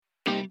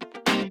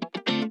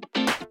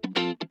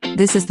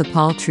This is the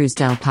Paul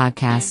Truesdell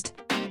podcast.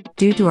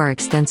 Due to our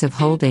extensive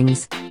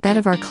holdings, that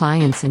of our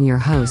clients and your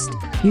host,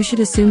 you should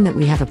assume that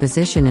we have a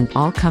position in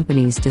all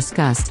companies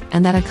discussed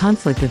and that a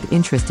conflict of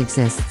interest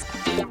exists.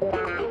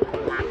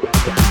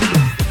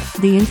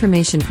 The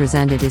information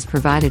presented is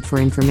provided for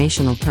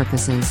informational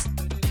purposes.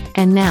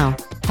 And now,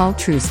 Paul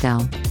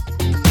Truesdell.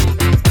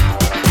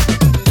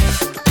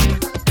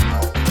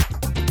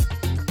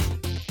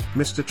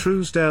 Mr.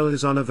 Truesdell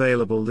is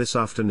unavailable this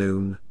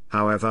afternoon.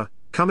 However,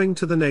 coming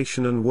to the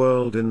nation and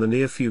world in the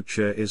near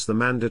future is the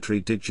mandatory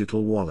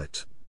digital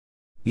wallet.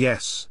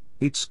 Yes,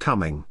 it's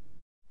coming.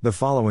 The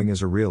following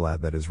is a real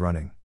ad that is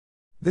running.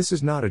 This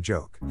is not a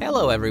joke.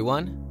 Hello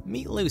everyone,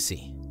 meet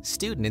Lucy,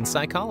 student in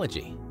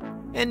psychology.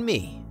 And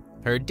me,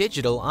 her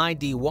digital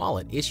ID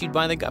wallet issued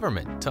by the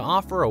government to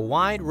offer a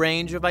wide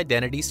range of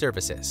identity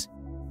services.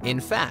 In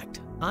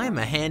fact, I'm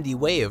a handy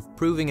way of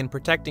proving and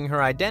protecting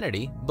her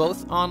identity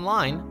both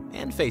online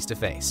and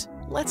face-to-face.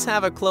 Let's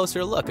have a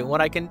closer look at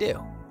what I can do.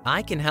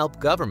 I can help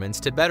governments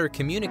to better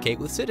communicate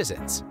with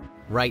citizens.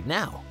 Right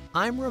now,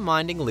 I'm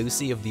reminding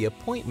Lucy of the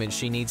appointment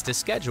she needs to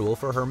schedule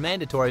for her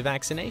mandatory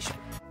vaccination.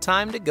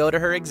 Time to go to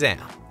her exam.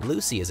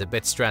 Lucy is a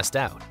bit stressed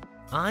out.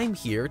 I'm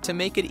here to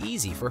make it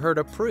easy for her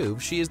to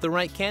prove she is the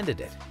right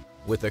candidate,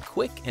 with a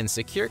quick and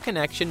secure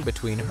connection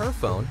between her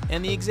phone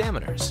and the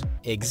examiner's.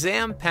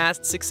 Exam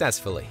passed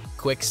successfully.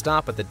 Quick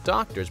stop at the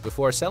doctor's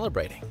before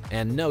celebrating,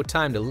 and no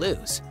time to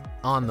lose.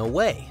 On the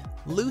way,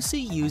 Lucy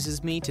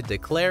uses me to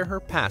declare her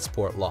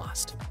passport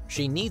lost.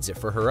 She needs it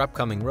for her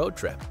upcoming road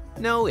trip.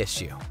 No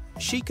issue.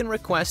 She can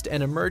request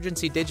an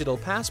emergency digital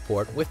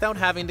passport without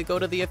having to go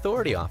to the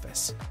authority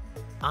office.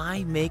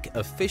 I make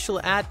official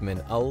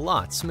admin a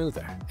lot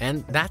smoother.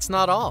 And that's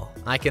not all.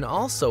 I can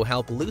also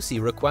help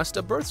Lucy request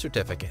a birth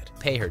certificate,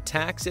 pay her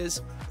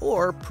taxes,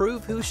 or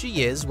prove who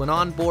she is when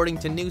onboarding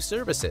to new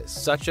services,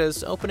 such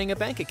as opening a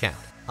bank account.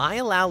 I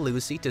allow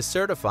Lucy to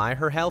certify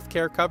her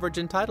healthcare coverage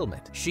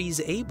entitlement. She's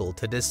able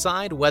to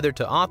decide whether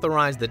to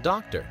authorize the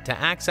doctor to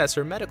access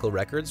her medical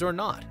records or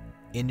not,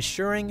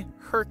 ensuring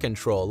her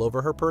control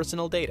over her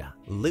personal data.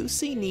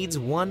 Lucy needs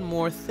one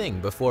more thing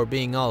before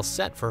being all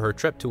set for her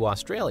trip to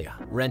Australia,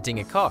 renting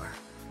a car.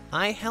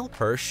 I help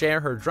her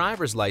share her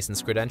driver's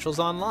license credentials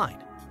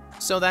online,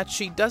 so that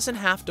she doesn't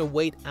have to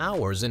wait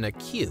hours in a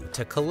queue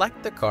to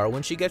collect the car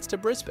when she gets to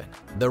Brisbane.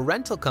 The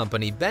rental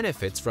company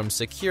benefits from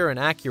secure and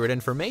accurate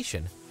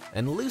information,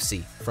 and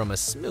Lucy from a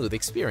smooth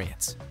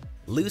experience.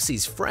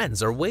 Lucy's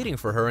friends are waiting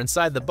for her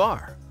inside the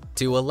bar.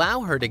 To allow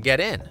her to get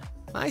in,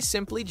 I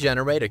simply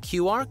generate a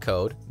QR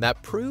code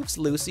that proves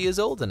Lucy is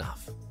old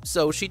enough,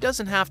 so she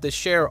doesn't have to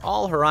share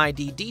all her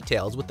ID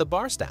details with the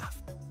bar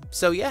staff.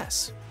 So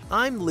yes,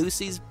 I'm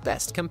Lucy's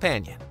best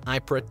companion. I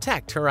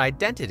protect her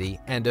identity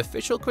and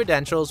official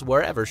credentials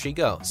wherever she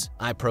goes.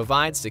 I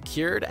provide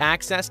secured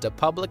access to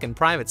public and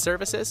private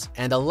services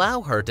and allow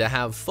her to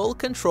have full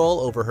control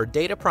over her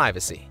data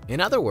privacy.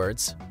 In other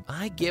words,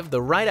 I give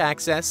the right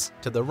access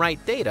to the right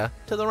data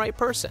to the right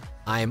person.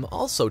 I am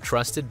also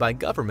trusted by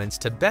governments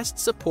to best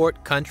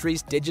support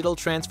countries' digital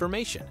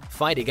transformation,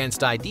 fight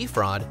against ID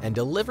fraud, and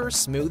deliver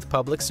smooth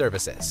public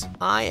services.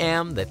 I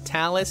am the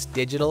Thales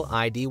Digital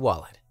ID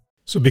Wallet.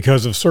 So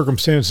because of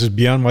circumstances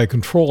beyond my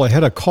control, I had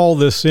to call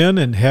this in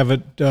and have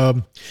it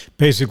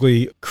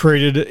basically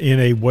created in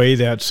a way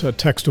that's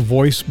text to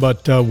voice,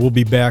 but we'll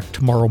be back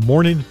tomorrow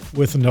morning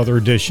with another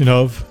edition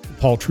of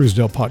Paul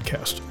Truesdell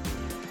Podcast.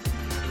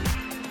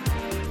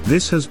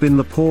 This has been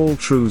the Paul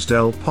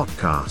Truesdell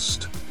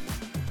Podcast.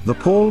 The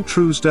Paul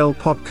Truesdell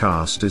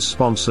Podcast is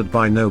sponsored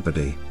by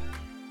nobody.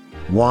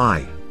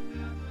 Why?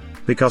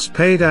 Because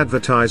paid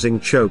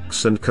advertising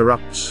chokes and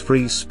corrupts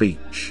free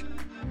speech.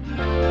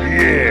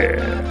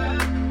 Yeah.